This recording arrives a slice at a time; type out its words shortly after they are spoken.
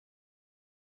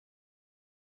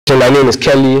So my name is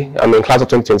Keli. I'm in class of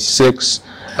 2026.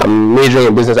 I'm majoring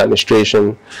in business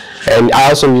administration, and I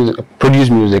also produce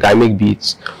music. I make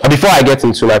beats. But before I get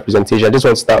into my presentation, I just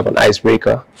want to start with an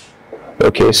icebreaker.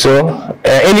 Okay, so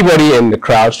anybody in the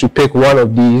crowd should pick one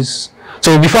of these.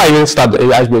 So before I even start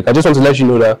the icebreaker, I just want to let you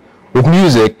know that with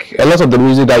music, a lot of the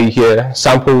music that you hear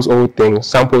samples old things,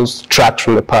 samples tracks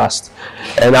from the past.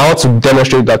 And I want to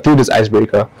demonstrate that through this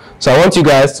icebreaker. So I want you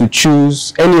guys to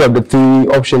choose any of the three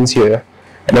options here.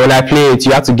 And when I play it,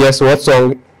 you have to guess what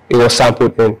song it was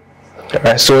sampled in.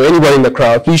 Alright, so anybody in the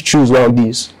crowd, please choose one of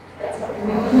these.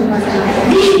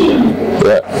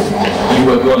 Yeah.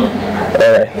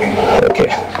 Alright, okay.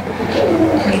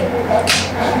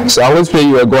 So I'm going to play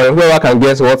You Were Gone. Whoever can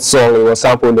guess what song it was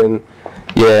sampled in,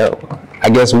 yeah, I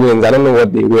guess wins. I don't know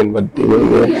what they win, but they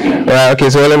win. Yeah. Alright, okay,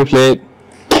 so let me play it.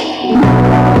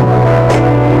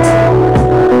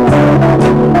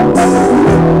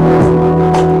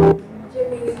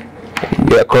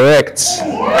 Yeah, correct.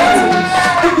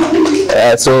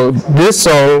 So this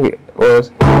song was.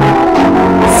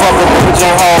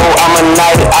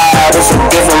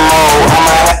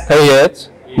 Hey, yet?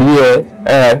 Yeah.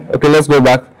 Alright. Okay, let's go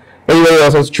back. Anybody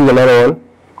else wants to choose another one?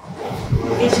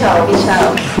 Beach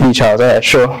House. Beach House. Alright,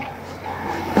 sure.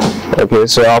 Okay,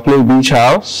 so I'll play Beach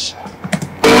House.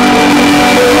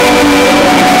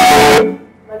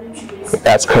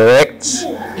 That's correct.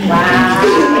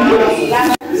 Wow.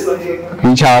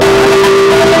 Beach House.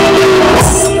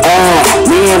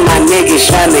 Me and my niggas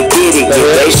trying to get it.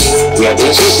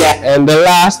 And the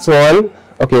last one,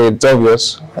 okay, it's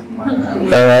obvious.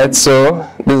 Alright, so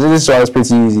this one is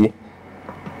pretty easy.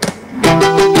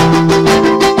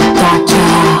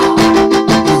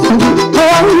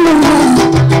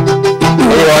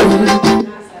 Anyone?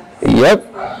 Yep.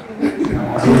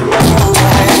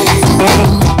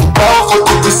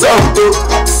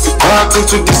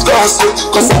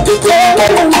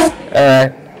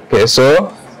 Alright, okay,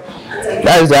 so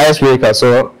that is the icebreaker.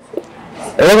 So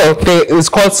it's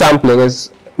called sampling.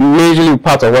 It's majorly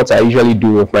part of what I usually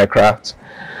do with my craft.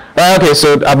 Okay,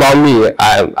 so about me,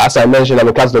 as I mentioned, I'm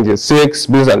in class 26,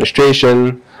 business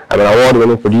administration. I'm an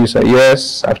award-winning producer.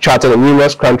 Yes, I've charted in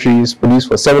numerous countries, produced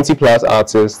for 70+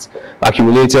 artists,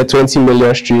 accumulated 20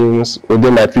 million streams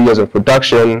within my 3 years of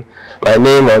production. My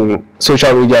name on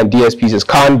social media and DSPs is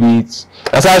Khan Beats.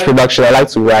 Besides production, I like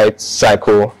to write,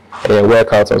 cycle, and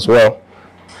work out as well.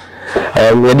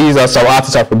 These are some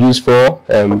artists I produced for.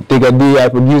 Digga D, I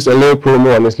produced a little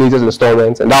promo on his latest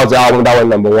installment, and that was the album that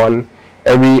went #1.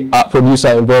 Every producer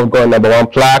involved got a #1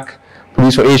 plaque.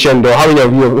 Produced for Asian Doll. How many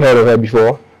of you have heard of her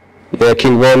before? Yeah,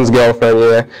 King Von's girlfriend,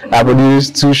 yeah. I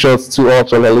produced 2 shots, 2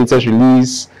 ups on her latest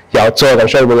release. Y'all Talk, I'm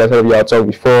sure everybody has heard of Y'all Talk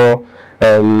before.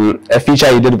 A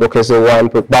feature he did with Okese One,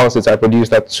 Bounce It, I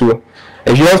produced that too.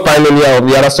 If you don't find any of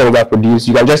the other songs I produced,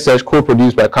 you can just search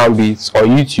co-produced by Count Beats on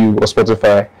YouTube or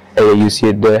Spotify, and you see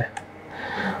it there.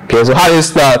 Okay, so how did it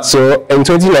start? So in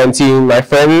 2019, my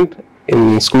friend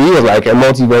in school, he was like a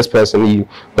multiverse person. He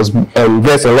was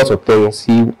versed in lots of things.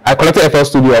 I collected FL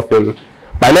Studio of him,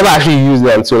 but I never actually used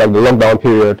it until like the lockdown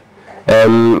period.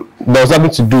 There was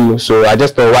nothing to do, so I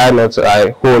just thought, why not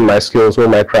I hone my skills, hone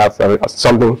my craft,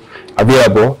 something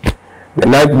available. In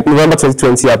November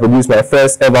 2020, I produced my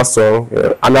first ever song.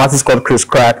 An artist called Chris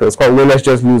Crack. It's called Let's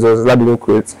Just Losers. That didn't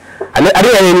quit. I didn't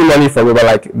get any money from it, but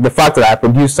like the fact that I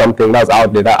produced something that was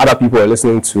out there that other people were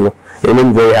listening to, it made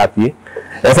me very happy.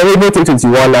 And from April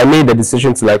 2021, I made the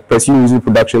decision to like pursue music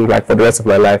production like for the rest of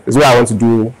my life. It's what I want to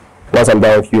do once I'm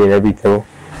done with you and everything.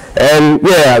 And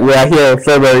yeah, we are here in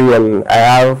February, and I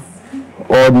have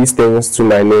all these things to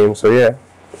my name. So yeah,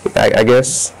 I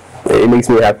guess it makes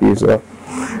me happy. So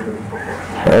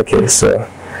okay, so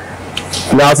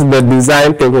now to the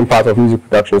design thinking part of music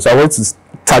production. So I want to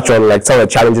touch on like some of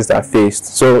the challenges that I faced.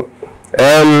 So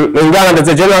in Ghana, there's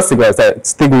a general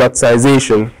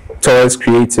stigmatization towards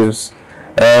creatives.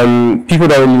 People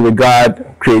don't really regard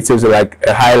creatives as like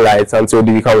a highlight until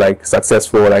they become like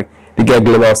successful, like they get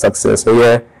glimmer of success. So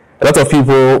yeah, a lot of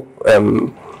people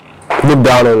look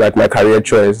down on like my career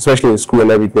choice, especially in school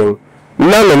and everything.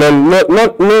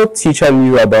 No teacher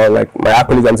knew about like my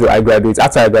accolades until I graduated.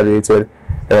 After I graduated,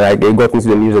 like it got into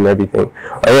the news and everything.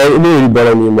 It didn't really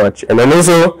bother me much. And then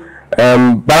also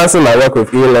balancing my work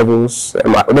with A levels.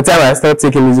 The time I started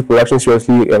taking music production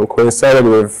seriously coincided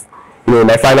with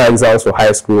my final exams for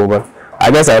high school. But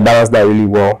I guess I balanced that really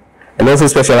well. And also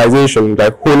specialization,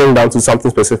 like honing down to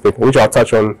something specific, which I'll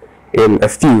touch on in a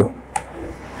few.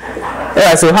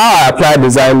 Yeah, so how I apply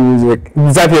design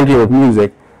thinking with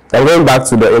music. I'm going back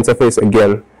to the interface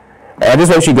again. I just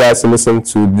want you guys to listen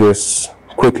to this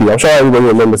quickly. I'm sure everybody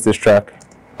remembers this track.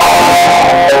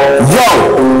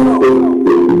 Yo!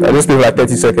 like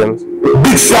 30 seconds.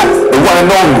 Big shot, the one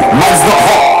and only. Man's not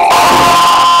hot.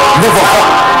 Never hot.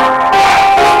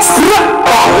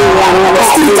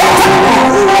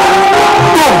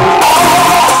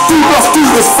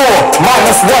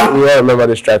 Yeah, I remember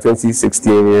this track,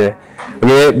 2016, yeah.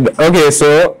 Okay,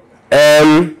 so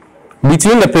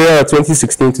between the period of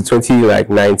 2016 to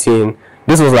 2019,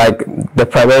 this was like the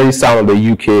primary sound of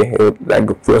the UK.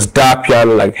 It was dark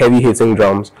piano, like heavy hitting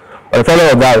drums. But the problem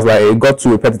of that was like it got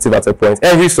too repetitive at a point.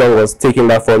 Every song was taking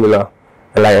that formula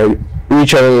and like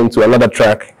reaching into another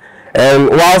track. And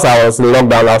whilst I was in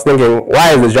lockdown, I was thinking,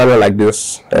 why is the genre like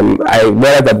this? And I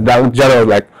realized that genre was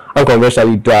like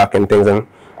unconventionally dark and things. And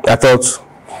I thought,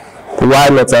 why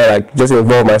not I like just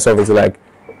involve myself into like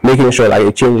making sure like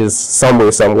it changes some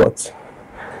way, somewhat.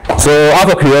 So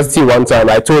out of curiosity, one time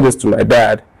I told this to my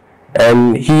dad,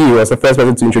 and he was the first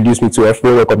person to introduce me to a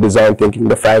framework of design thinking,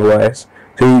 the 5 Whys.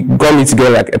 So he got me to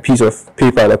get like a piece of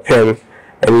paper and a pen,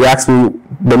 and he asked me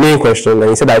the main question, and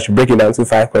he said I should break it down to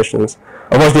 5 questions.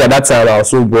 Unfortunately, at that time I was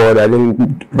so bored I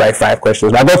didn't write 5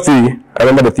 questions, but I got 3. I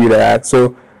remember the 3 that I had.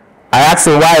 So I asked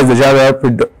him, why is the genre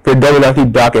predominantly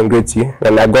dark and gritty?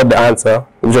 And I got the answer,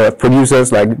 which was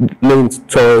producers like leaning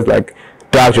towards like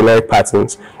dark generic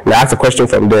patterns. And I asked a question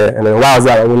from there, and then why was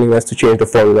that a willingness to change the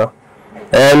formula?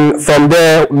 And from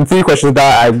there, the 3 questions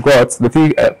that I got, the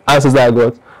 3 answers that I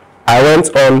got, I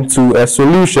went on to a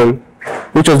solution,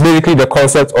 which was basically the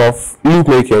concept of loop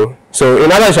making. So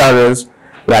in other genres,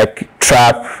 like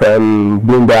trap,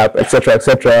 boom bap,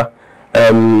 etc.,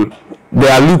 there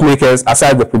are loop makers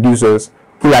aside the producers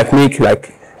who like make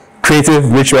like creative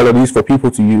rich melodies for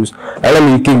people to use. And let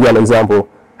me give you an example.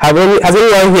 Has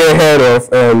anyone here heard of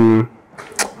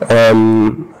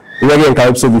Reggae and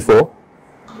Calypso before?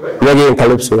 Reggae and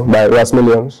Calypso by Ras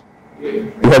Millions.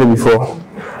 You heard it before.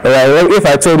 If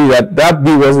I told you that that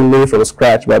beat wasn't made from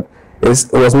scratch, but it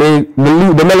was made,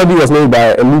 the melody was made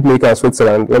by a loop maker in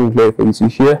Switzerland. Let me play it for you to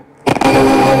hear.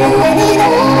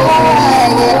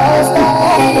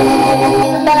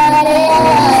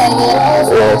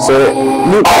 Yeah,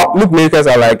 so loop makers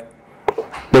are like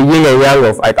the yin and yang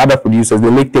of like other producers. They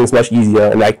make things much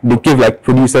easier, and like they give like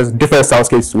producers different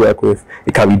soundscapes to work with.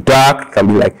 It can be dark, it can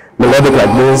be like melodic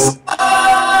like this.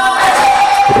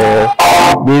 Yeah,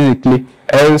 basically.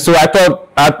 And so I thought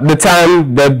at the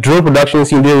time the drill production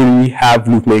scene didn't really have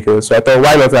loop makers. So I thought,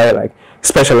 why not I like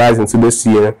specialize into this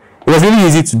scene? It was really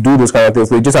easy to do this kind of things.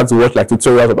 So you just have to watch like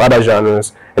tutorials of other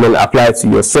genres and then apply it to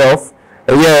yourself.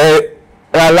 And yeah, it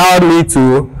allowed me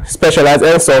to specialize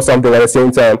and solve something at the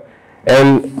same time.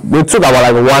 And it took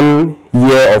about like 1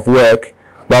 year of work.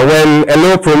 But when a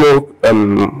little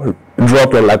promo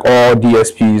dropped on like all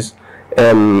DSPs,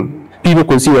 people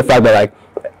could see the fact that like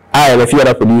I and a few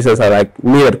other producers have like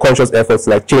made a conscious effort to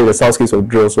like change the soundscapes of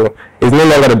drill. So it's no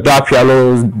longer the dark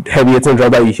pianos, heavy hitting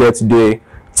drum that you hear today.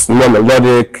 It's more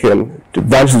melodic and it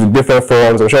branches to different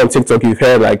forms. I'm sure on TikTok you've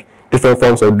heard like different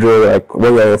forms of drill, like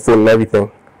when you're on your phone and everything.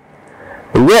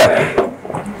 And yeah.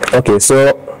 Okay,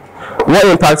 so what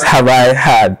impact have I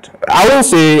had? I won't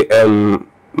say I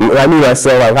mean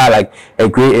myself, I've had like a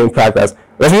great impact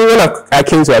especially when I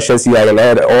came to Ashesi, and I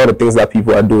heard all the things that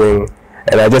people are doing.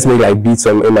 And I just made like beats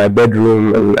in my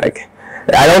bedroom, and like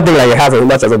I don't think like it has as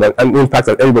much as an impact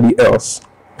on everybody else,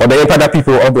 or the impact that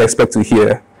people all expect to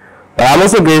hear. But I'm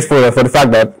also grateful for the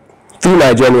fact that through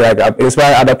my journey, like I've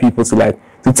inspired other people to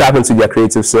tap into their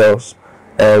creative selves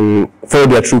and follow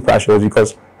their true passions.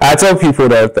 Because I tell people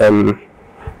that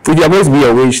if you're going to be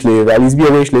a wage slave, at least be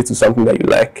a wage slave to something that you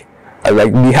like, and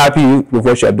like be happy with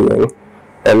what you're doing.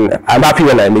 And I'm happy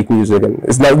when I make music, and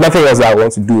it's nothing else that I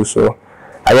want to do. So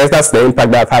I guess that's the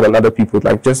impact that I've had on other people,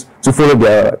 like just to follow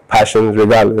their passions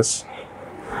regardless.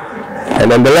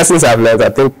 And then the lessons I've learned, I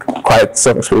think, quite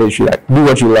self-explanatory. Like, do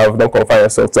what you love, don't confine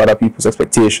yourself to other people's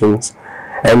expectations.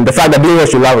 And the fact that doing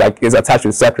what you love like is attached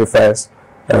with sacrifice.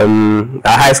 At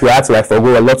high school, I had to like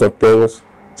forgo a lot of things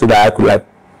so that I could like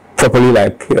properly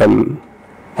like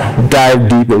dive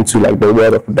deep into like the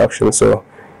world of production. So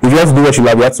if you have to do what you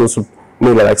love, you have to also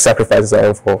know that like sacrifices are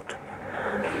involved.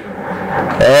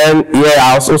 And yeah,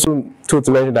 I was also told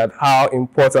to mention that how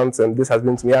important this has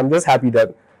been to me. I'm just happy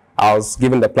that I was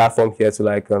given the platform here to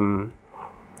like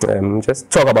just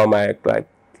talk about my like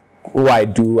who I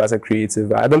do as a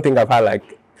creative. I don't think I've had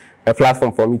like a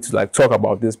platform for me to like talk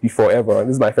about this before ever.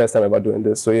 This is my first time ever doing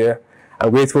this. So yeah,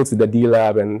 I'm grateful to the D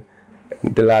Lab and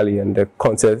Delali and the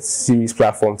content series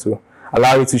platform to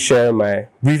allow me to share my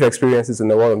brief experiences in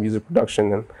the world of music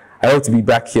production. And I hope to be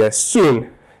back here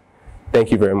soon.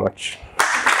 Thank you very much.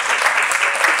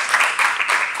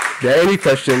 If there are any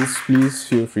questions, please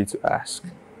feel free to ask.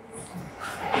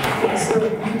 So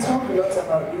you talk a lot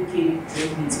about UK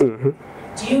drill beats. Do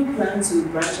you plan to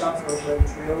branch out of the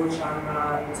drill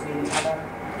genre into any other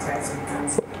types of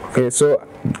beats? Okay, so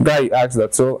guy you asked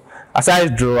that. So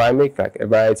aside drill, I make like a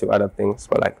variety of other things.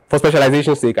 But like for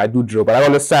specialization's sake, I do drill. But like,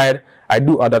 on the side, I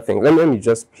do other things. Let me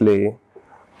just play.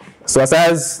 So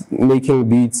aside making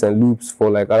beats and loops for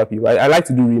like other people, I like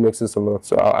to do remixes a lot.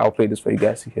 So I'll play this for you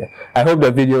guys to hear. I hope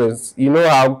the video is, you know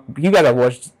how you guys have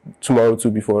watched Tomorrow 2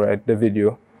 before, right? The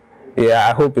video. Yeah,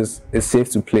 I hope it's safe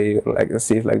to play, like it's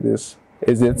safe like this.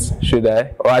 Is it? Should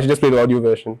I? Or I should just play the audio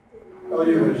version?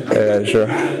 Audio version. Yeah, sure.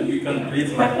 You can play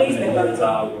it like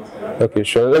okay,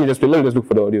 sure. Let me just look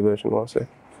for the audio version. 1 sec.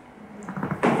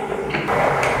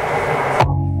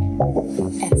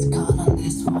 It's gone on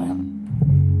this one.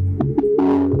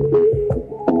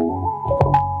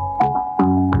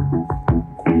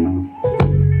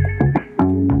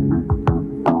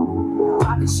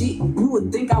 Shit, you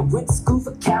would think I went to school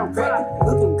for chiropractic.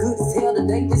 Looking good as hell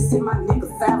today, just send my nigga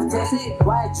 5 attached.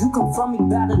 Why'd you come from me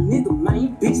about a nigga,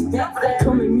 man? Bitch, back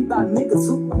come at me about niggas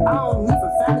who I don't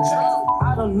even find a trace.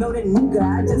 I don't know that nigga,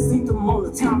 I just seen them on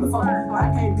the town before.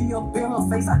 I can't be up in her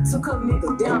face, I took her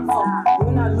nigga down for.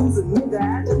 When I lose a nigga,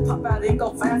 I just pop out and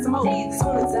go find some more. As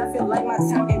soon as I feel like my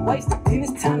time ain't wasted, then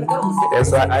it's time to go. Yeah,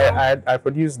 so I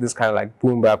produce this kind of like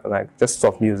boom bap and like just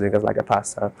soft music as like a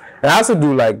pastime. And I also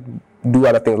do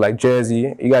other things like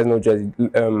Jersey. You guys know Jersey.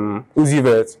 Uzi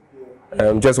Vert.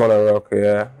 Just Wanna Rock.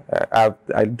 Yeah,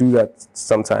 I do that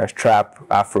sometimes. Trap,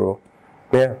 Afro.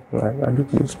 Yeah, I do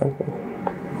produce something.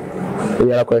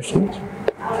 Any other questions?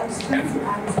 I was trying to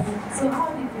ask you, so how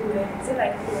did you learn? Is it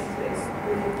like you went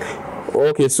to school?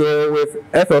 Okay, so with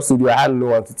FL Studio, I had no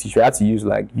one to teach me. I had to use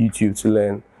like YouTube to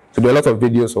learn. So there are a lot of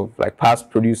videos of like past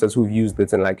producers who've used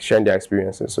it and like sharing their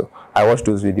experiences. So I watched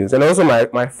those videos. And also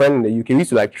my friend in the UK, we used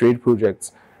to like trade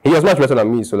projects. He was much better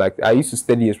than me. So like I used to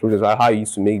study his projects, like how he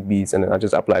used to make beats, and then I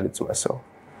just applied it to myself.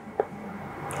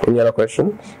 Any other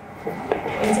questions?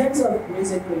 In terms of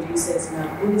music producers now,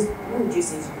 who would you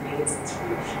say is your biggest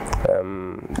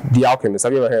inspiration? The Alchemist.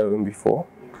 Have you ever heard of him before?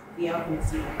 The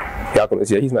Alchemist. The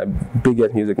Alchemist, yeah. He's my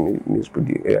biggest music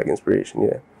inspiration,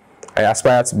 yeah. I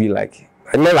aspire to be like,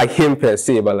 not like him per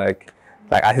se, but like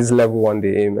at his level one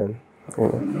day, amen.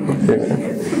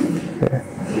 Yeah.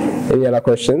 Any other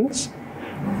questions?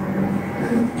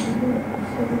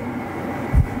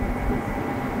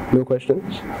 No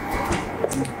questions?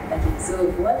 Okay, so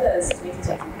what does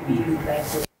 2023 look like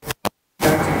for you to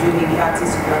do maybe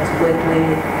artists you want to work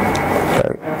with?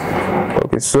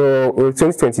 Okay, so with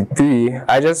 2023,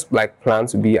 I just like plan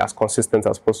to be as consistent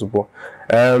as possible.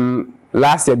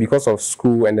 Last year, because of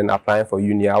school and then applying for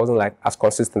uni, I wasn't like as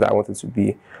consistent as I wanted to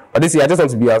be. But this year, I just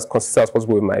want to be as consistent as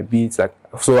possible with my beats. Like,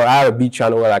 so I have a beat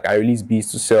channel where like I release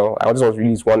beats to sell. I just want to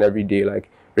release one every day, like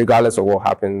regardless of what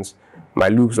happens. My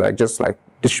loops, like just like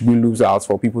distribute loops out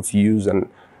for people to use and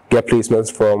get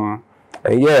placements from.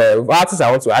 And yeah, with artists,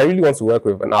 I really want to work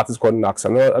with an artist called Nux.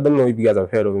 I don't know if you guys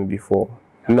have heard of him before.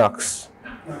 Nux.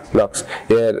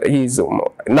 Yeah, he's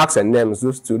Nux and Nems.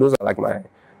 Those two, those are like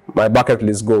my bucket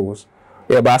list goals.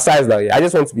 Yeah, but aside that, yeah, I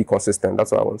just want to be consistent.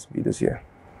 That's what I want to be this year.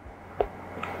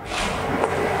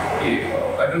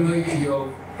 Yeah, I don't know if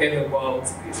you've heard about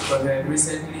this, but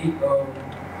recently,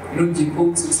 Keli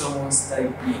Koku took someone's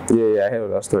type. Yeah, I heard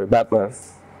of that story. Batman.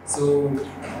 So,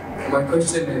 my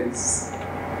question is,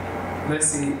 let's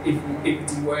say if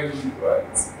it were you,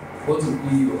 right, what would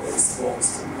be your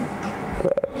response to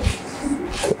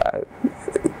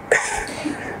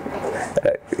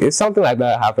If something like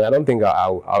that happened, I don't think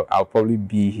I'll probably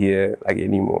be here like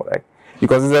anymore, like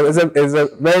because it's a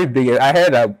very big. I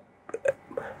heard that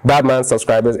Batman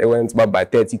subscribers, it went up by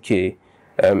 30K.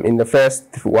 In the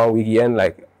first 1 week, he earned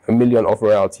like 1 million of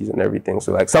royalties and everything.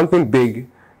 So like something big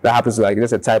that happens to like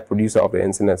just a type producer of the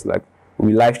internet, like will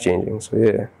be life changing. So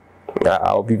yeah,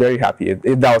 I'll be very happy if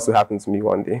that was to happen to me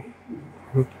one day.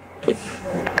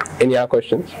 Any other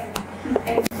questions?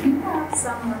 And do you have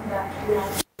someone that you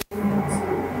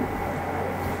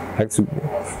Like to.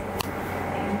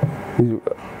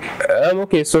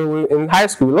 Okay, so in high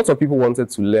school, lots of people wanted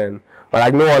to learn, but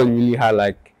like no one really had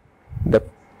like the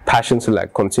passion to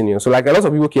like continue. So like a lot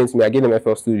of people came to me, I gave them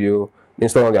FL Studio,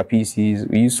 installed on their PCs.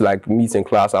 We used to like meet in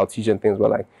class, I'll teach them things,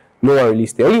 but like no one really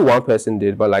stayed. Only one person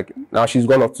did, but like now she's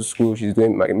gone off to school, she's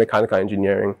doing like mechanical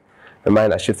engineering. Her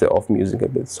mind has shifted off music a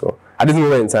bit, so I didn't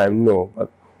know in time, no, but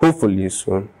hopefully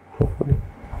soon. Hopefully.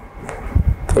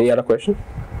 Any other question?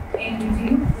 And do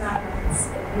you plan on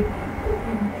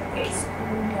opening a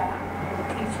school that will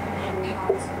teach people how to make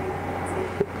music?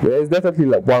 Yeah, it's definitely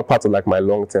like one part of like my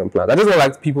long-term plan. I just want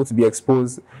like people to be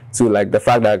exposed to like the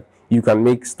fact that you can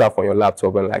make stuff on your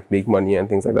laptop and like make money and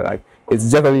things like that. Like it's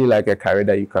definitely like a career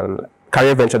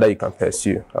venture that you can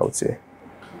pursue, I would say.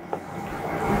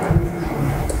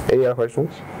 Any other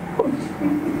questions? Do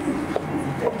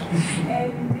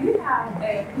you have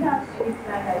any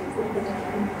plan that you open a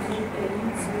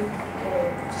YouTube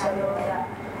channel that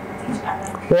teach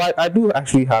other? Well, I do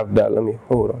actually have that. Let me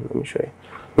show you.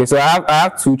 Okay, so I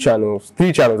have 3 channels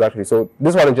actually. So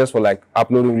this one is just for like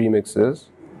uploading remixes,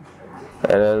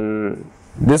 and then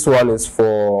this one is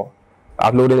for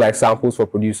uploading like samples for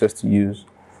producers to use,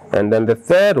 and then the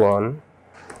third one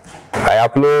I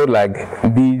upload like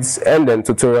beats and then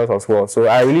tutorials as well. So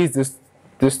I released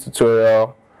this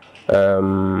tutorial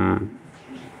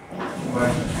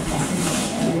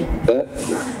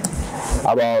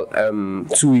about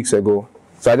 2 weeks ago.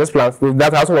 So I just plan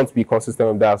that. I also want to be consistent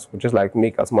with that, so just like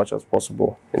make as much as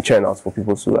possible and churn out for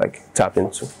people to like tap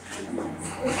into.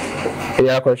 Any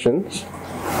other questions?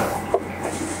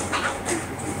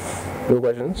 No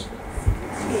questions?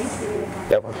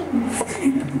 Yeah.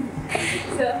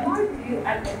 So how do you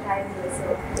advertise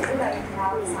yourself? Do you like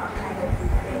have some kind of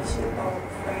friendship or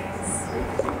friends?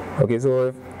 Okay,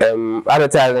 so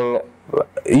advertising,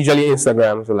 usually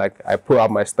Instagram, so like I put out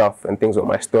my stuff and things on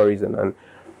my stories and then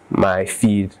my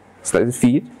feed. So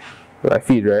feed? My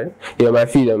feed, right? Yeah, my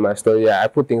feed and my story. Yeah, I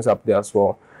put things up there as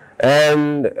well.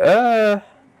 And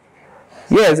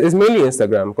yeah, it's mainly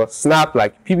Instagram, because Snap,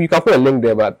 like people, you can put a link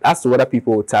there, but as to whether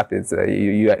people will tap it,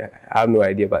 you have no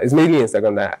idea. But it's mainly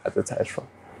Instagram that I advertise from.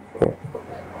 Yeah.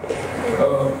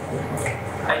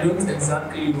 I don't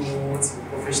exactly know what your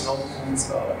professional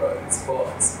goals are, right?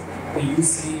 But do you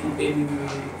see any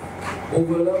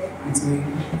overlap between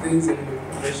things and your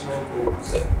professional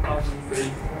goals? And how do you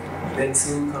think the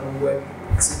two can work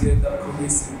together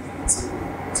cohesively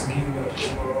to give you an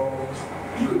overall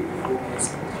good focus?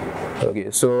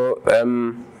 Okay, so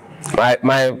my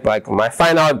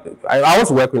final, I want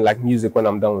to work with like music when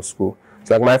I'm done with school.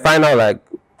 So like my final, like,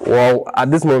 well,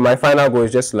 at this moment my final goal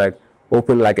is just like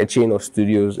open like a chain of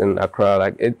studios in Accra.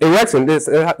 Like it works in this.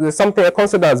 There's something, a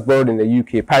concept that's borrowed in the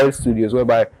UK, pirate studios,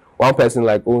 whereby one person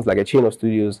like owns like a chain of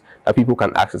studios that people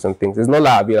can access and things. It's not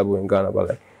like available in Ghana, but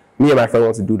like me and my friend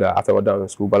want to do that after we're done in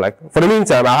school. But like for the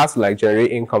meantime, I have to like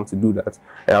generate income to do that,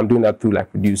 and I'm doing that through like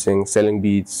producing, selling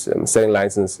beats, selling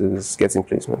licenses, getting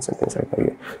placements and things like that.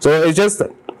 Yeah. So it's just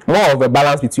more of a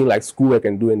balance between like schoolwork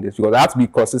and doing this, because I have to be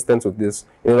consistent with this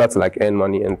in order to like earn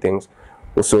money and things.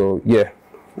 So yeah,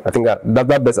 I think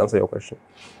that best answer your question.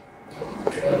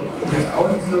 I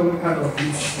want to know what kind of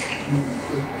beats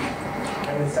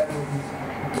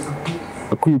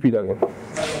Could you repeat that again?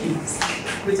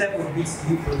 Which type of beats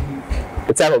do you produce?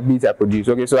 The type of beats I produce.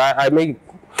 Okay, so I make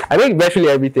virtually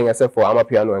everything except for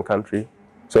amapiano and country.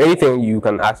 So anything you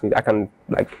can ask me, I can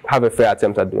like have a fair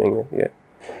attempt at doing it. Yeah.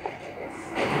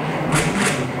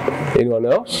 Anyone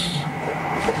else?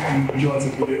 You want to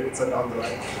video it down the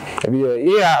line?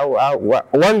 Yeah.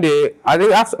 One day, I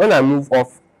think after when I move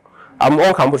off, I'm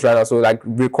on campus right now, so like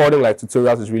recording like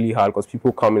tutorials is really hard because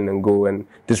people come in and go and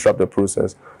disrupt the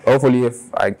process. Hopefully,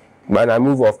 when I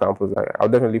move off campus, I'll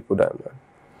definitely put that in there.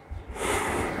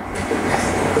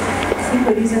 See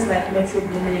producers like Metro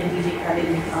Boomin and DJ Khaled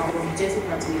make albums, just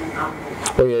want to make an album.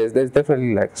 Oh yeah, there's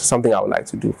definitely like something I would like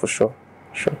to do for sure.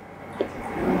 Sure.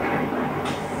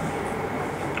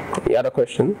 Any other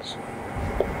questions?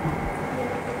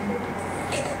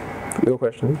 No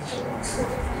questions?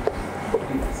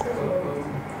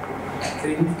 I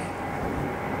think,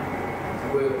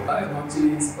 well, I'm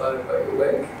actually inspired by your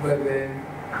work, but then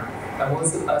I'm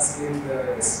also asking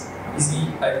that, you see,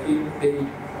 I think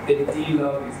the D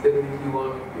Lab is definitely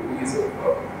one of the ways of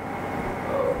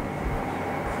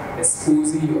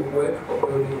exposing your work or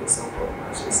building yourself up,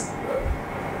 Ashesi.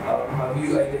 Have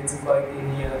you identified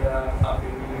any other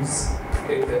avenues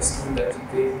in the school that you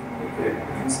think you can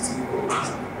use to your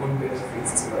own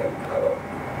benefits to like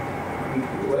make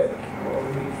your work or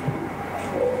make you?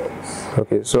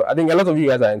 Okay, so I think a lot of you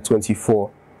guys are in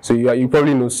 24, so you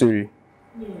probably know Siri.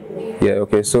 Yeah.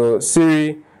 Okay, so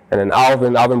Siri and then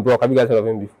Alvin Brock. Have you guys heard of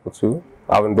him before too?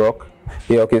 Alvin Brock.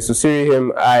 Yeah. Okay, so Siri,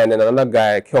 him, I, and then another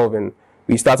guy, Kelvin.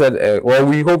 We started,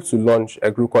 we hope to launch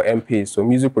a group called MP, so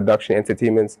Music Production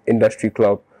Entertainment Industry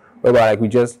Club, whereby like we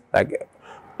just like,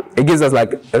 it gives us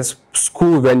like a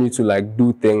school venue to like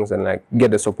do things and like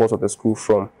get the support of the school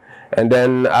from. And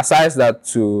then aside that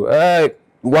too,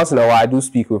 once in a while I do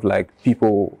speak with like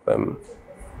people,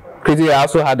 creative. I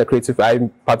also had I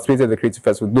participated in the Creative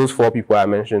Fest with those 4 people I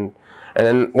mentioned. And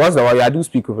then once in a while I do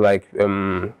speak with like,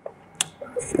 in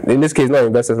this case not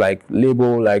investors, like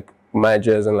label, like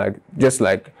managers, and like just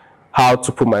like how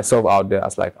to put myself out there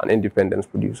as like an independent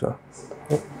producer.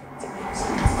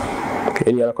 Okay,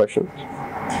 any other questions?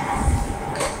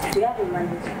 Do you have a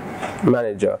manager?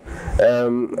 Manager.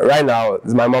 Right now,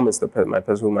 my mom is my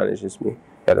person who manages me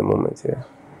at the moment. Yeah,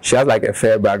 she has like a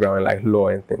fair background in like law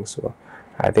and things, so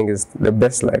I think it's the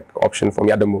best like option for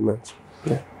me at the moment.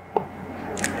 Yeah.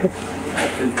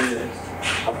 Is the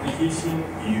application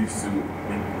you used to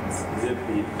is it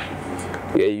paid?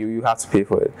 Yeah, you have to pay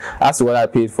for it. As to what I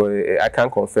paid for it, I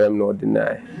can't confirm nor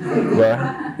deny,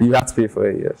 but you have to pay for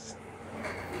it. Yes.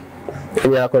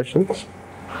 Any other questions?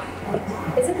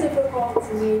 Is it difficult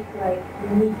to make like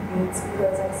unique beats?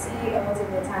 Because I see a lot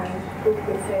of the time people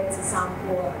prefer to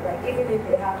sample, like even if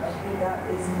they have a beat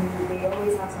that is new, they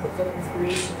always have some sort of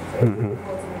inspiration. So it's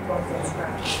difficult to make one from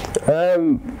scratch.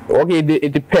 Okay,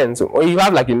 it depends. When you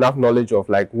have like enough knowledge of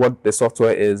like what the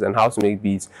software is and how to make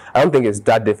beats, I don't think it's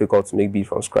that difficult to make beats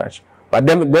from scratch. But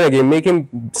then again,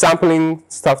 sampling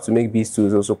stuff to make beats too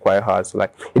is also quite hard. So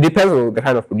like, it depends on the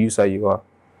kind of producer you are.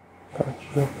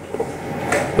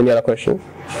 Any other questions?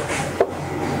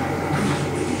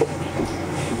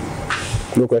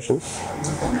 No questions?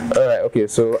 Alright, okay,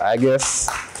 so I guess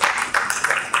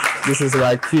this is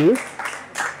my cue.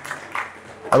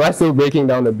 Am I still breaking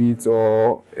down the beats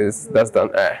or is that's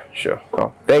done? Sure.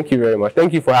 Oh, thank you very much.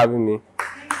 Thank you for having me.